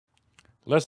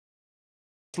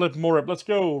Flip more up. Let's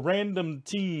go. Random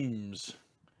teams.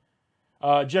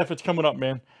 Jeff, it's coming up,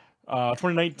 man.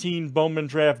 2019 Bowman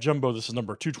Draft Jumbo. This is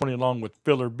number 220 along with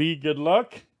filler B. Good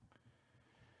luck.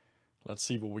 Let's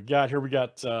see what we got here. We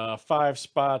got 5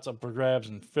 spots up for grabs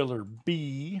in filler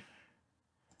B.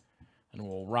 And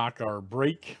we'll rock our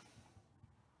break.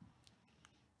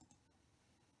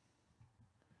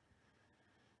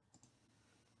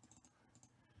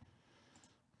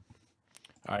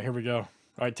 All right, here we go.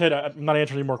 All right, Ted, I'm not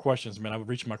answering any more questions, man. I've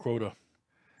reached my quota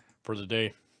for the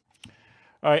day.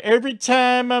 All right, every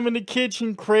time I'm in the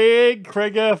kitchen, Craig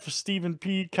F, Stephen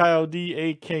P, Kyle D,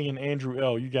 AK, and Andrew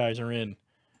L. You guys are in.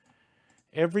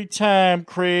 Every time,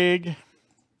 Craig.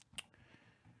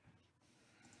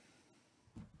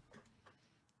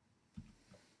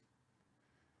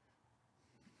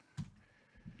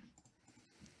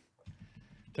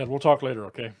 Ted, we'll talk later,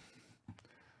 okay?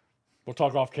 We'll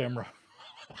talk off camera.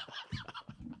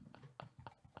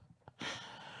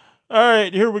 All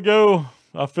right, here we go.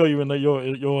 I'll fill you in.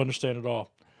 You'll understand it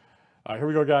all. All right, here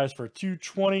we go, guys, for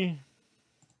 220.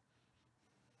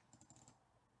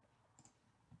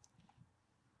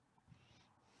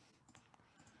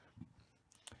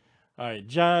 All right,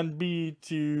 John B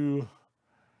to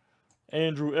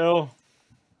Andrew L.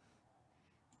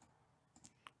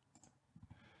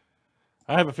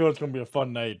 I have a feeling it's going to be a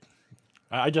fun night.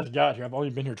 I just got here. I've only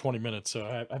been here 20 minutes, so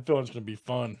I feel it's going to be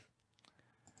fun.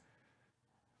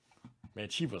 Man,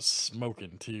 she was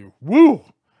smoking, too. Woo!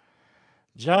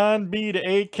 John B to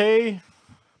AK.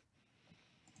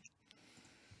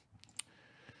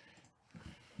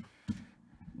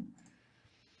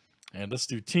 And let's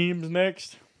do teams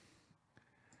next.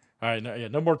 All right,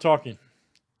 no more talking.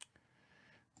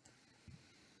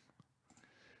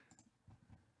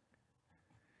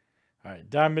 All right,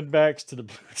 Diamondbacks to the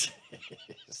Blue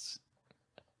Jays.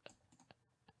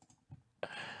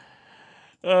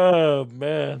 Oh,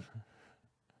 man.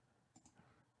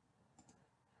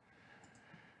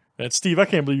 Man, Steve, I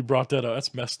can't believe you brought that up.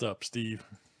 That's messed up, Steve.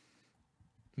 I'm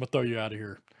going to throw you out of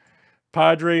here.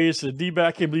 Padres to the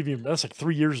D-back. I can't believe you. That's like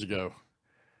 3 years ago.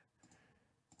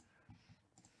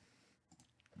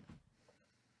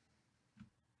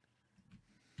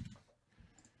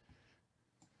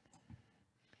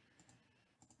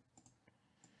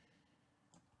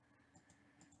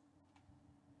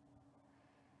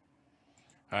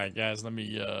 All right, guys, let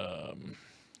me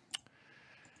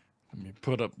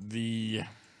put up the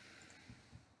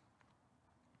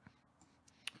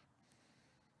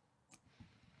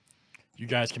you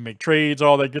guys can make trades,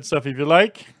 all that good stuff if you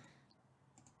like.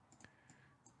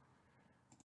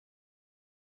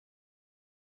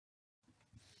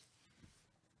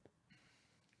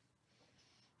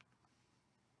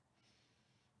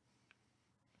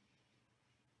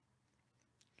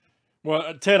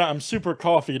 Well, Ted, I'm super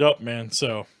coffeeed up, man.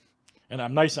 So, and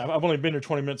I'm nice. I've only been here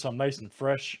 20 minutes, so I'm nice and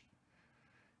fresh.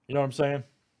 You know what I'm saying?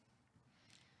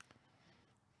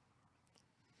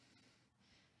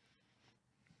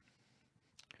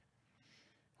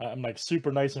 I'm like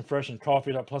super nice and fresh and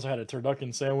coffeeed up. Plus, I had a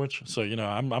turducken sandwich, so you know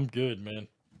I'm good, man.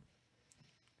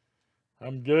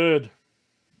 I'm good.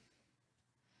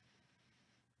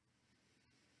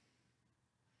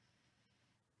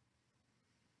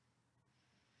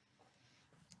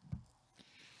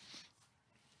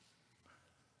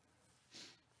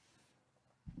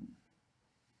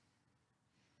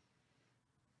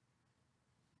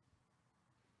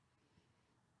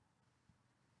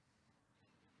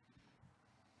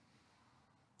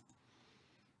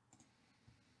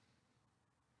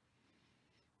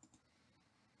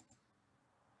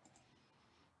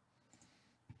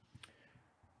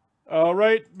 All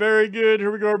right, very good. Here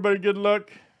we go, everybody. Good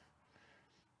luck.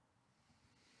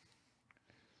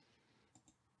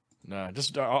 Nah,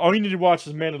 just all you need to watch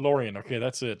is Mandalorian. Okay,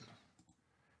 that's it.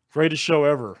 Greatest show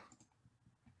ever.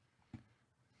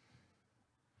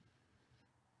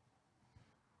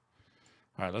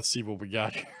 All right, let's see what we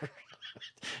got here.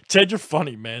 Ted, you're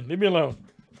funny, man. Leave me alone.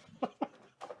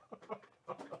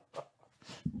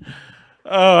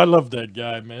 Oh, I love that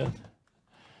guy, man.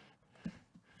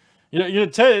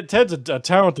 Ted's a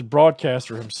talented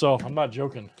broadcaster himself. I'm not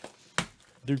joking.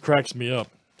 Dude cracks me up.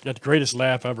 Got the greatest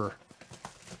laugh ever.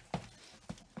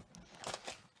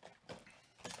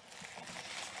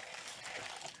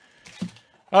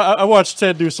 I watched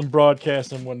Ted do some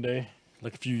broadcasting one day,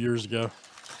 like a few years ago.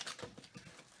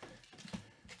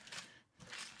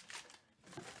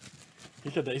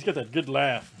 He's got that good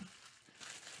laugh.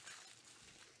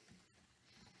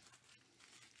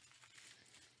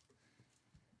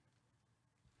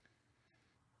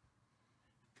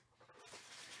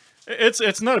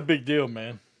 It's not a big deal,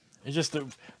 man. It's just that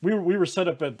we were set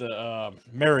up at the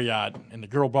Marriott, and the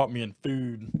girl brought me in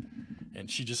food, and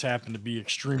she just happened to be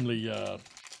extremely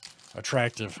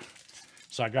attractive.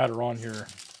 So I got her on here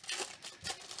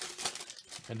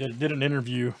and did an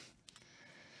interview.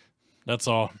 That's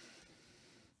all.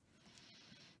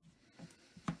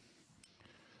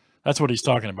 That's what he's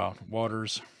talking about.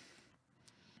 Waters.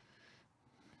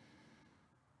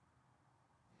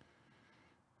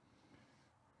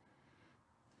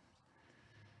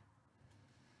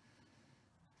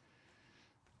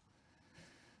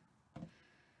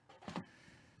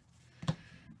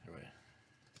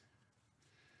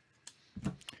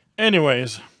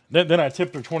 Anyways, then I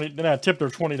tipped her $20. Then I tipped her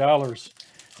 $20,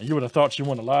 and you would have thought she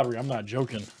won the lottery. I'm not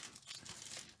joking.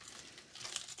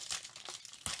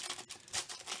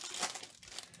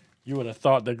 You would have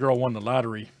thought that girl won the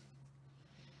lottery.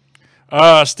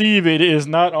 Steve, it is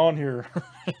not on here.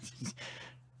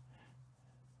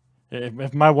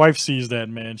 If my wife sees that,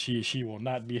 man, she will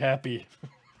not be happy.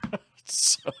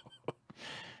 So,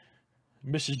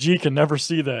 Mrs. G can never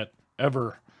see that,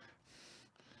 ever.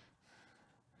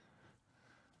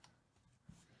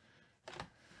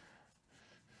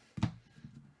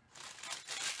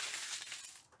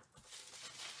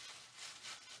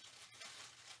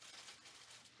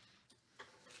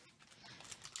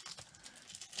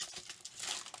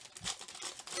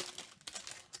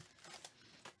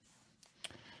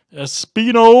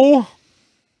 Espino.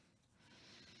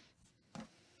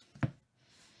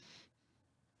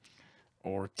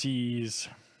 Ortiz.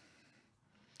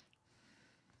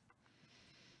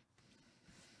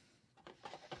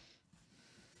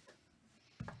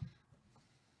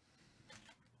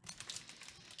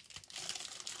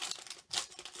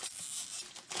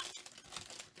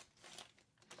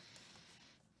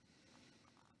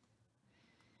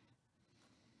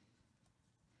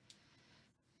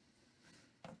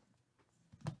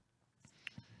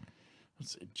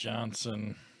 Let's see,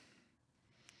 Johnson.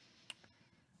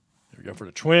 There we go for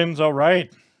the Twins. All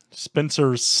right.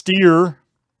 Spencer Steer.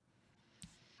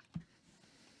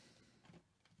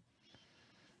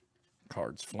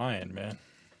 Cards flying, man.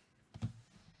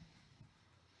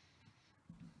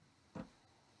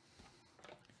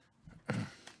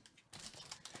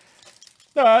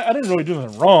 No, I didn't really do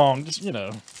anything wrong. Just, you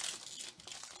know,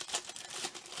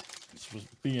 just was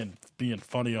being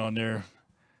funny on there.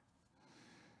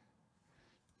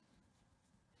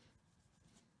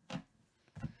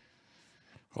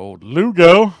 Old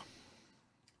Lugo.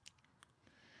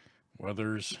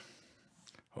 Weathers.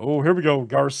 Oh, here we go.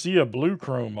 Garcia Blue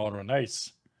Chrome auto.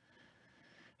 Nice.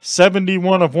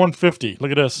 71 of 150.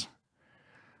 Look at this.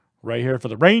 Right here for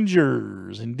the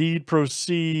Rangers. Indeed,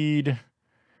 proceed.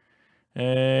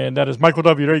 And that is Michael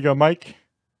W. There you go, Mike.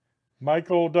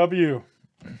 Michael W.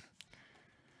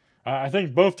 I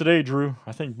think both today, Drew.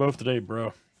 I think both today,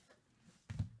 bro.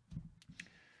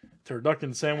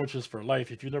 Turducken sandwiches for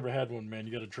life. If you've never had one, man,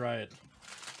 you got to try it.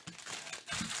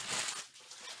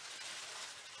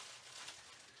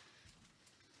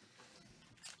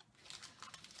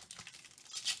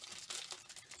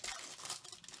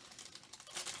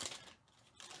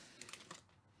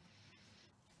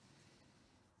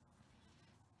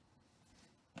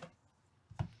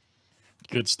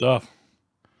 Good stuff.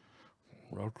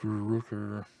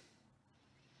 Rooker.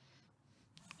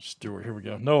 Stewart, here we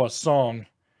go. Noah Song.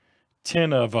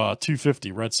 10 of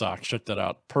 250 Red Sox. Check that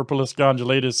out. Purpleus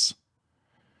Gondolatus.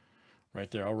 Right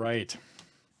there. All right.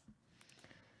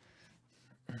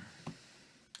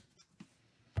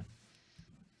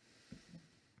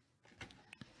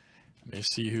 Let me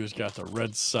see who's got the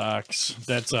Red Sox.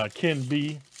 That's Ken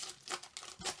B.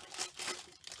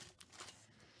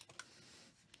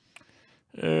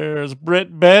 There's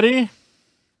Brett Betty.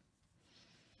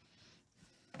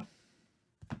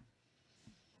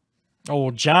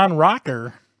 Oh, John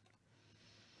Rocker.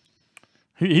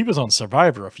 He was on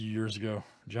Survivor a few years ago.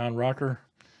 John Rocker.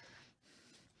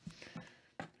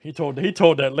 He told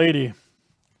that lady.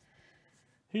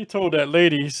 He told that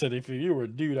lady. He said, "If you were a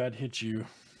dude, I'd hit you."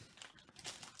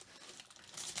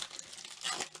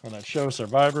 On that show,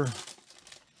 Survivor.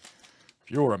 If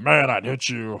you were a man, I'd hit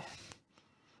you.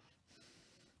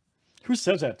 Who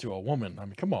says that to a woman? I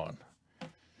mean, come on.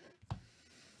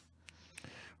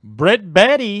 Brett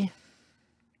Betty.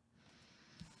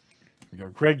 We go.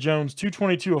 Greg Jones,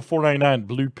 222 of 499,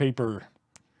 blue paper.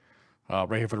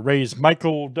 Right here for the Rays.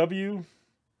 Michael W.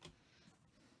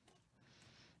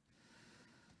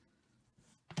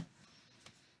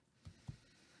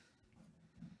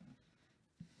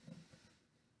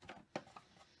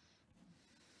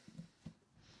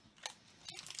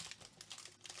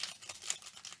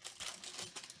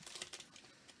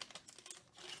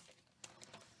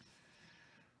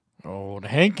 Old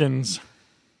Hankins.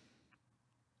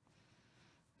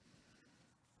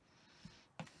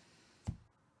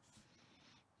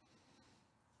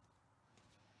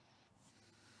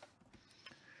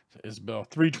 Isbell,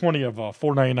 320 of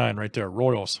 499 right there.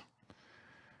 Royals.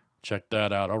 Check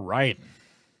that out. All right.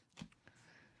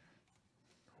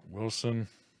 Wilson.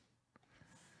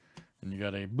 And you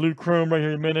got a blue chrome right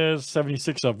here, Jimenez.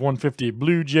 76 of 150.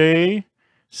 Blue Jay.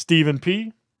 Stephen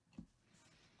P.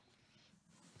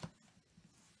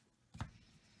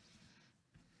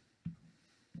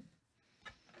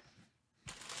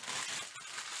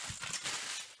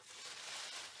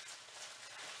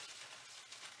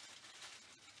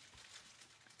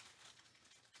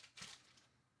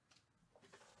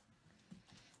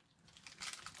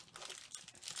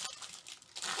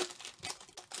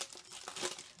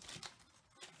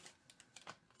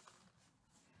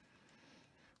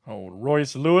 Old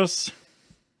Royce Lewis.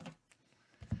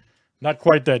 Not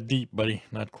quite that deep, buddy.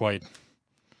 Not quite.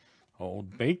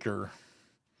 Old Baker.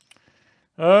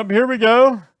 Here we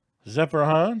go. Zephyr.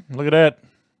 Look at that.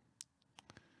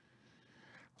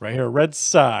 Right here, Red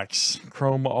Sox.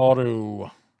 Chrome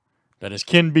Auto. That is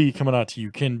Ken B coming out to you.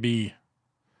 Ken B.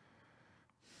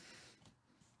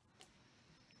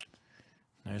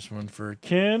 Nice one for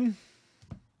Ken.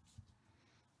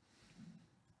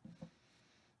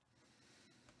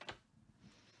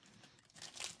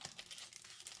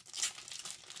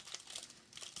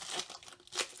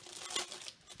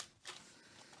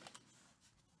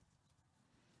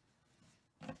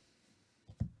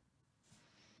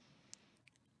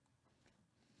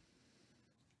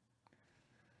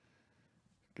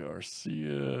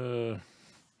 Garcia.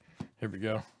 Here we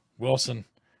go. Wilson.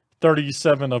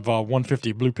 37 of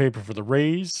 150 blue paper for the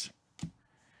Rays.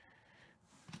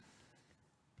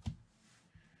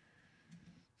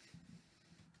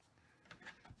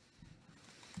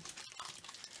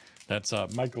 That's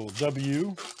Michael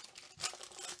W.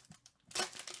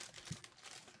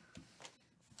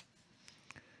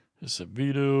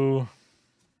 Acevedo.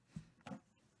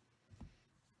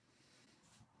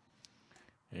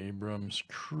 Abrams,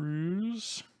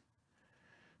 Cruz,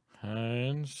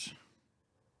 Hines,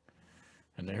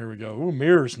 and here we go. Ooh,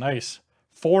 mirrors, nice.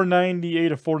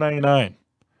 498 of 499.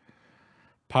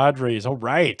 Padres, all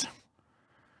right.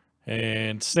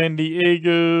 And San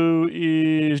Diego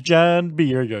is John B.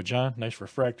 Here you go, John. Nice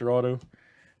refractor auto.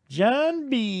 John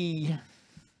B.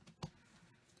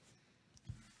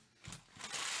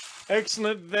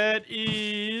 Excellent. That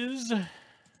is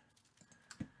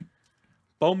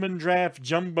Bowman Draft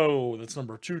Jumbo. That's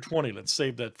number 220. Let's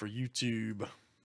save that for YouTube.